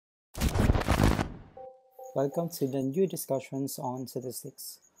Welcome to the new discussions on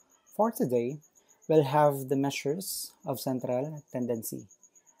statistics. For today, we'll have the measures of central tendency.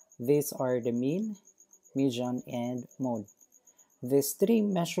 These are the mean, median, and mode. These three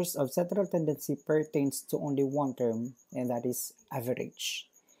measures of central tendency pertains to only one term, and that is average.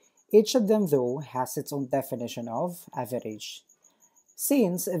 Each of them, though, has its own definition of average.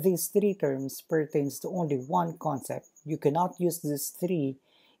 Since these three terms pertains to only one concept, you cannot use these three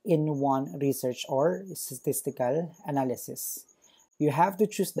in one research or statistical analysis. You have to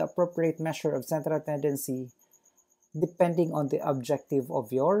choose the appropriate measure of central tendency depending on the objective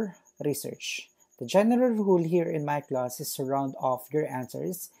of your research. The general rule here in my class is to round off your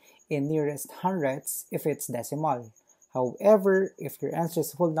answers in nearest hundredths if it's decimal. However, if your answer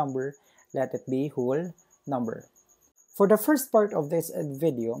is whole number, let it be whole number. For the first part of this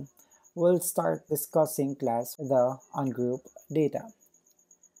video, we'll start discussing class the ungrouped data.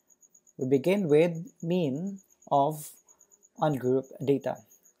 We begin with mean of ungrouped data.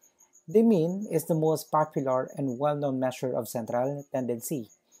 The mean is the most popular and well-known measure of central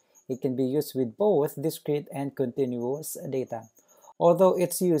tendency. It can be used with both discrete and continuous data, although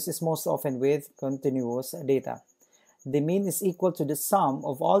its use is most often with continuous data. The mean is equal to the sum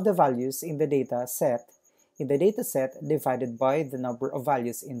of all the values in the data set divided by the number of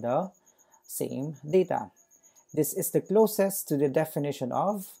values in the same data. This is the closest to the definition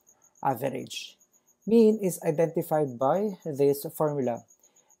of average. Mean is identified by this formula,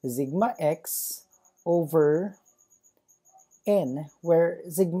 sigma x over n, where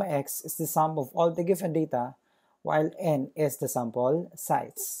sigma x is the sum of all the given data, while n is the sample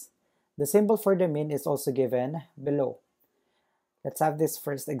size. The symbol for the mean is also given below. Let's have this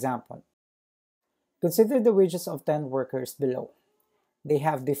first example. Consider the wages of 10 workers below. They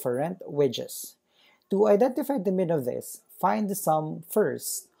have different wages. To identify the mean of this, find the sum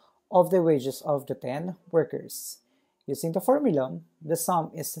first of the wages of the 10 workers. Using the formula, the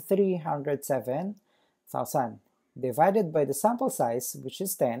sum is 307,000. Divided by the sample size, which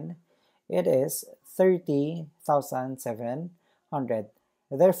is 10, it is 30,700.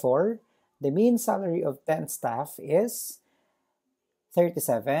 Therefore, the mean salary of 10 staff is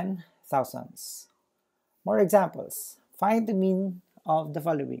 37,000. More examples. Find the mean of the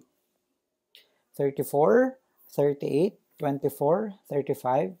following: 34, 38, 24,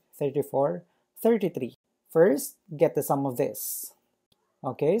 35, 34, 33. First, get the sum of this.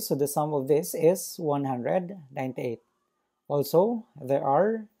 Okay, so the sum of this is 198. Also, there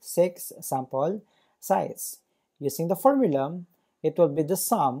are 6 sample size. Using the formula, it will be the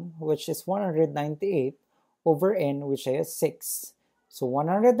sum, which is 198, over n, which is 6. So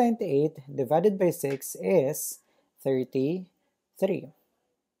 198 divided by 6 is 33.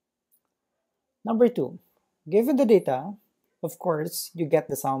 Number 2, given the data, of course, you get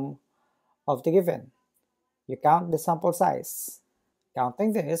the sum of the given. You count the sample size.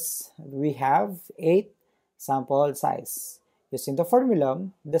 Counting this, we have 8 sample size. Using the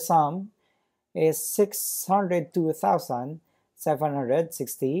formula, the sum is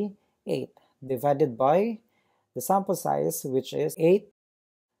 602,768 divided by the sample size, which is 8.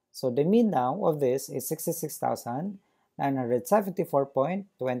 So the mean now of this is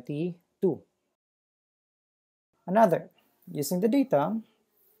 66,974.22. Another, using the data,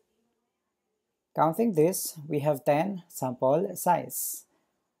 counting this, we have 10 sample size.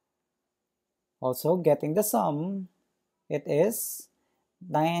 Also, getting the sum, it is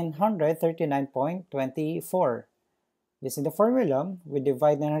 939.24. Using the formula, we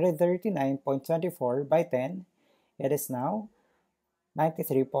divide 939.24 by 10. It is now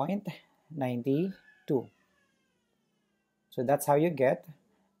 93.92. So that's how you get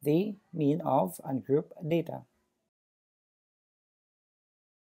the mean of ungrouped data.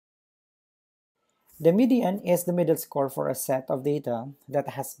 The median is the middle score for a set of data that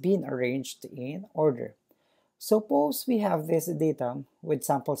has been arranged in order. Suppose we have this data with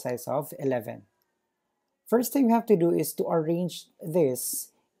sample size of 11. First thing we have to do is to arrange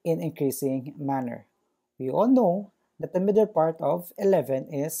this in increasing manner. We all know that the middle part of 11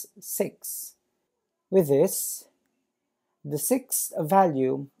 is 6. With this, the 6th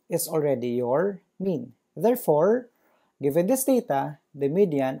value is already your mean. Therefore, given this data, the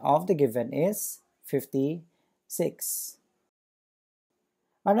median of the given is 56.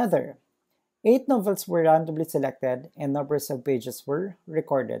 Another, 8 novels were randomly selected and numbers of pages were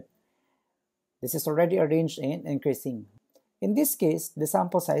recorded. This is already arranged in increasing. In this case, the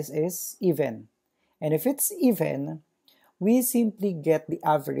sample size is even. And if it's even, we simply get the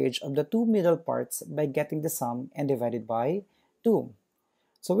average of the two middle parts by getting the sum and divided by 2.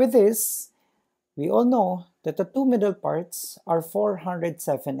 So with this, we all know that the two middle parts are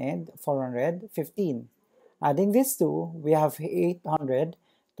 407 and 415. Adding these two, we have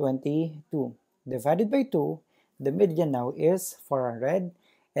 822. Divided by 2, the median now is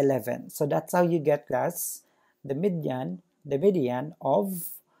 411. So that's how you get, class, the median of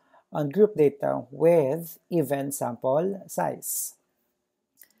ungrouped data with even sample size.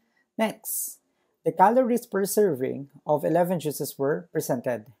 Next, the calories per serving of 11 juices were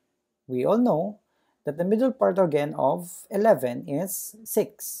presented. We all know that the middle part again of 11 is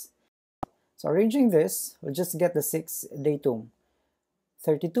 6. So arranging this, we'll just get the 6 datum.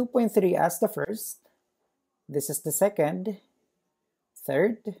 32.3 as the first, this is the second,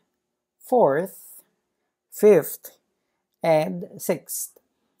 third, fourth, fifth, and sixth.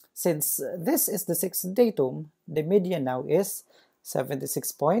 Since this is the sixth datum, the median now is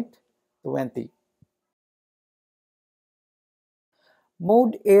 76.20.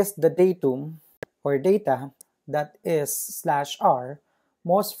 Mode is the datum or data that is /r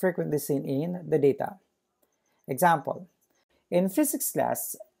most frequently seen in the data. Example, in physics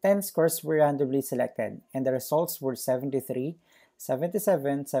class, 10 scores were randomly selected and the results were 73,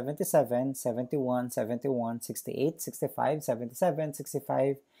 77, 77, 71, 71, 68, 65, 77,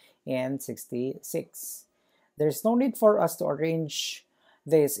 65, and 66. There's no need for us to arrange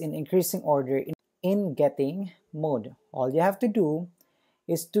this in increasing order in getting mode. All you have to do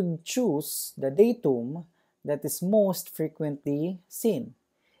is to choose the datum that is most frequently seen.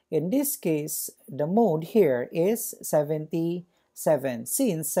 In this case, the mode here is 77,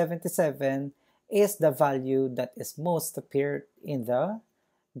 since 77 is the value that is most appeared in the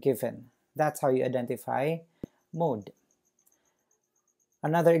given. That's how you identify mode.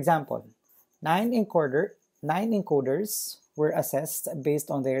 Another example, 9 encoders were assessed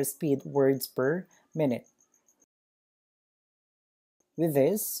based on their speed words per minute. With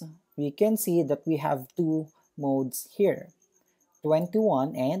this, we can see that we have two modes here,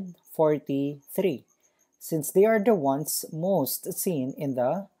 21 and 43, since they are the ones most seen in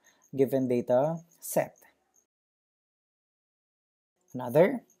the given data set.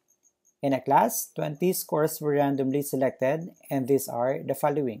 Another, in a class, 20 scores were randomly selected, and these are the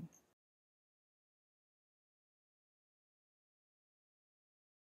following.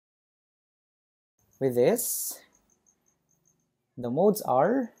 With this, the modes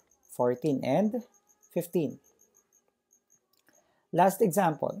are 14 and 15. Last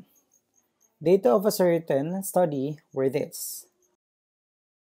example, data of a certain study were this.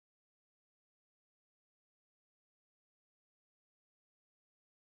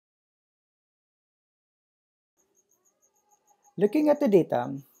 Looking at the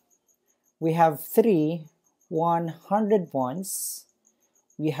data, we have 3 100 ones,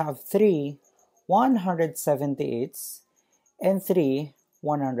 we have 3 178s, and 3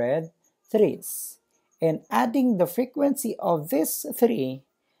 103s. And adding the frequency of these 3,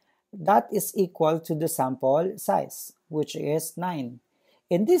 that is equal to the sample size, which is 9.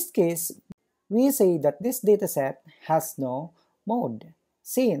 In this case, we say that this dataset has no mode,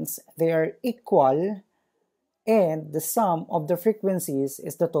 since they are equal and the sum of the frequencies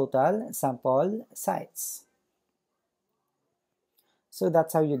is the total sample size. So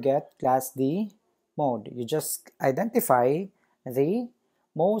that's how you get class D mode. You just identify the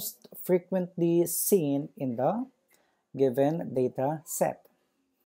most frequently seen in the given data set.